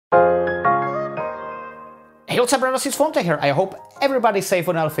Hey, what's up, brothers? It's Fonte here. I hope everybody's safe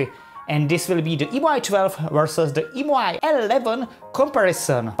and healthy. And this will be the EMUI 12 versus the EMUI 11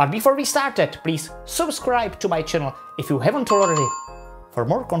 comparison. But before we start that, please subscribe to my channel if you haven't already for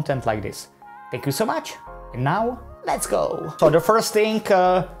more content like this. Thank you so much. And now, let's go. So the first thing,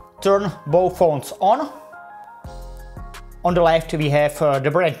 turn both phones on. On the left we have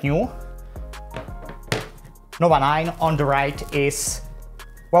the brand new Nova 9. On the right is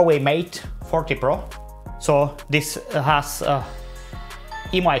Huawei Mate 40 Pro. So this has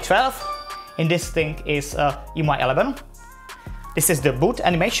EMUI 12, and this thing is EMUI 11. This is the boot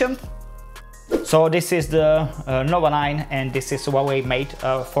animation. So this is the Nova 9 and this is Huawei Mate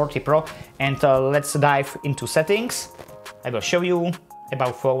 40 Pro. And let's dive into settings. I will show you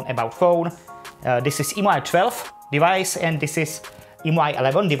about phone. This is EMUI 12 device and this is EMUI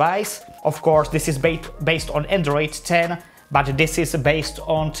 11 device. Of course, this is based on Android 10, but this is based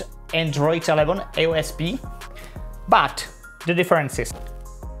on Android 11 AOSP. But the difference is,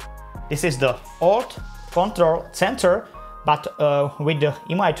 this is the old control center, but with the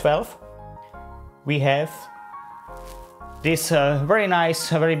EMUI 12, we have this very nice,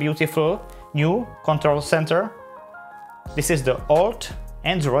 very beautiful new control center. This is the old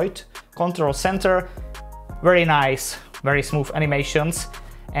Android control center. Very nice, very smooth animations,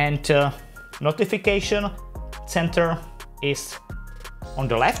 and notification center is on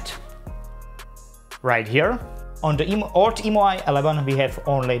the left, right here. On the old EMUI 11 we have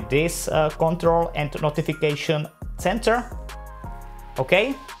only this control and notification center.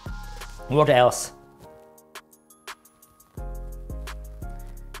 Okay, what else?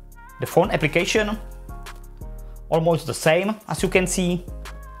 The phone application, almost the same as you can see.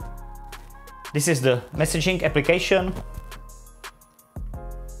 This is the messaging application.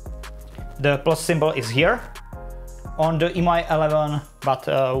 The plus symbol is here on the EMUI 11, but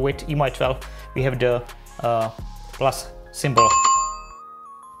with EMUI 12 we have the plus symbol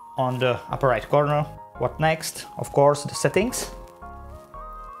on the upper right corner. What next? Of course, the settings.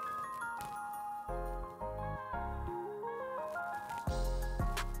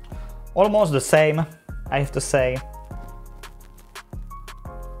 Almost the same, I have to say.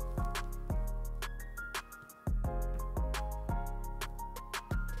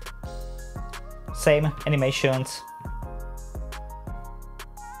 Same animations.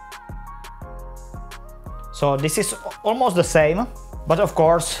 So this is almost the same, but of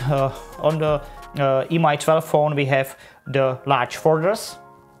course on the EMUI 12 phone we have the large folders.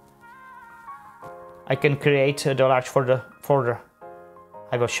 I can create the large folder.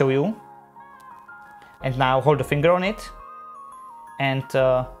 I will show you. And now hold the finger on it and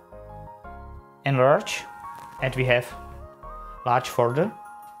enlarge, and we have large folder.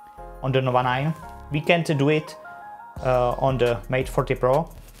 On the Nova 9 we can't do it on the Mate 40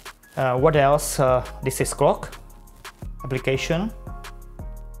 Pro. What else? This is clock application.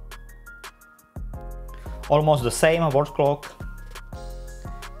 Almost the same, word clock,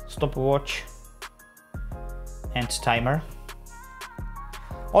 stopwatch and timer.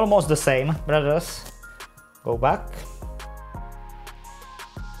 Almost the same, brothers. Go back.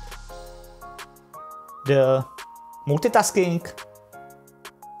 The multitasking.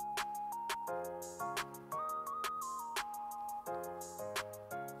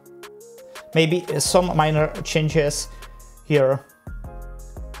 Maybe some minor changes here.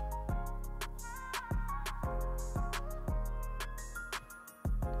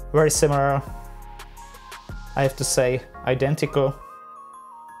 Very similar, I have to say, identical.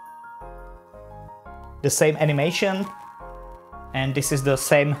 The same animation, and this is the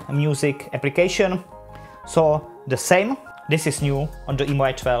same music application. So the same, this is new on the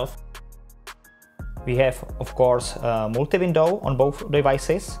EMUI 12. We have, of course, multi-window on both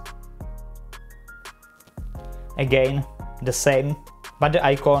devices. Again, the same, but the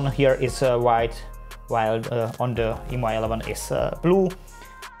icon here is white, while on the EMUI 11 is blue.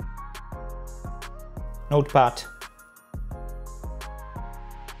 Notepad.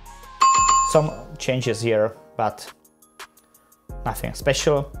 Some changes here, but nothing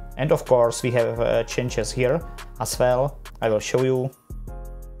special. And of course we have changes here as well. I will show you.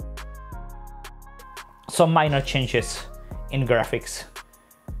 Some minor changes in graphics,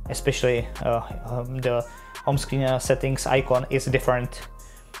 especially the home screen settings icon is different,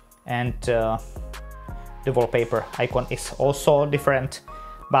 and the wallpaper icon is also different,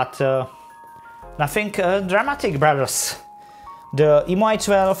 but nothing dramatic, brothers. The EMUI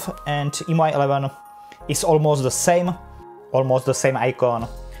 12 and EMUI 11 is almost the same icon.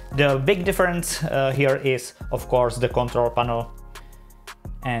 The big difference here is, of course, the control panel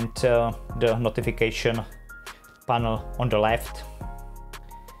and the notification panel on the left.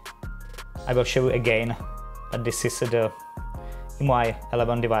 I will show you again but this is the EMUI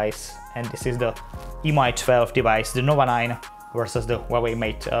 11 device, and this is the EMUI 12 device, the Nova 9 versus the Huawei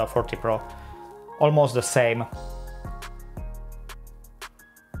Mate 40 Pro. Almost the same.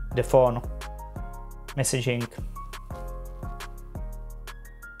 The phone, messaging,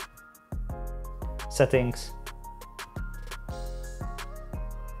 settings,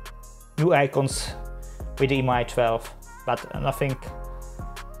 new icons with the EMUI 12, but nothing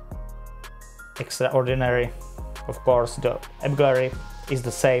extraordinary. Of course, the app gallery is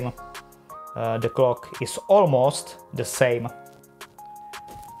the same. The clock is almost the same.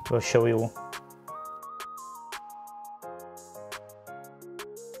 We'll show you.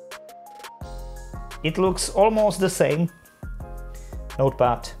 It looks almost the same.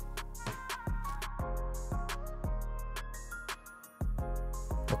 Notepad.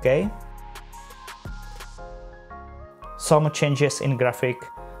 Okay. Some changes in graphic,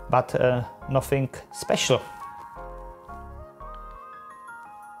 but nothing special.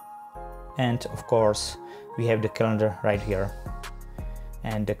 And of course, we have the calendar right here,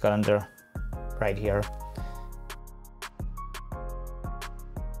 and the calendar right here.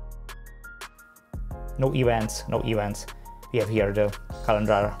 No events, no events. We have here the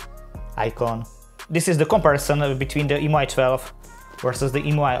calendar icon. This is the comparison between the EMUI 12 versus the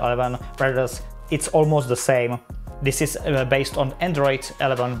EMUI 11, whereas it's almost the same. This is based on Android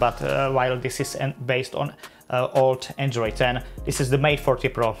 11, but while this is based on old Android 10. This is the Mate 40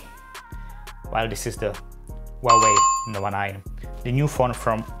 Pro, while this is the Huawei Nova 9, the new phone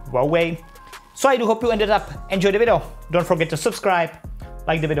from Huawei. So I do hope you ended up enjoying the video. Don't forget to subscribe,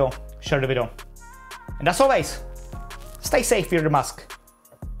 like the video, share the video. And as always, stay safe, wear the mask.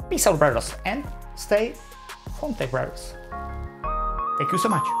 Peace out, brothers, and stay phone tech, brothers. Thank you so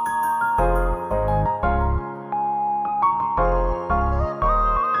much.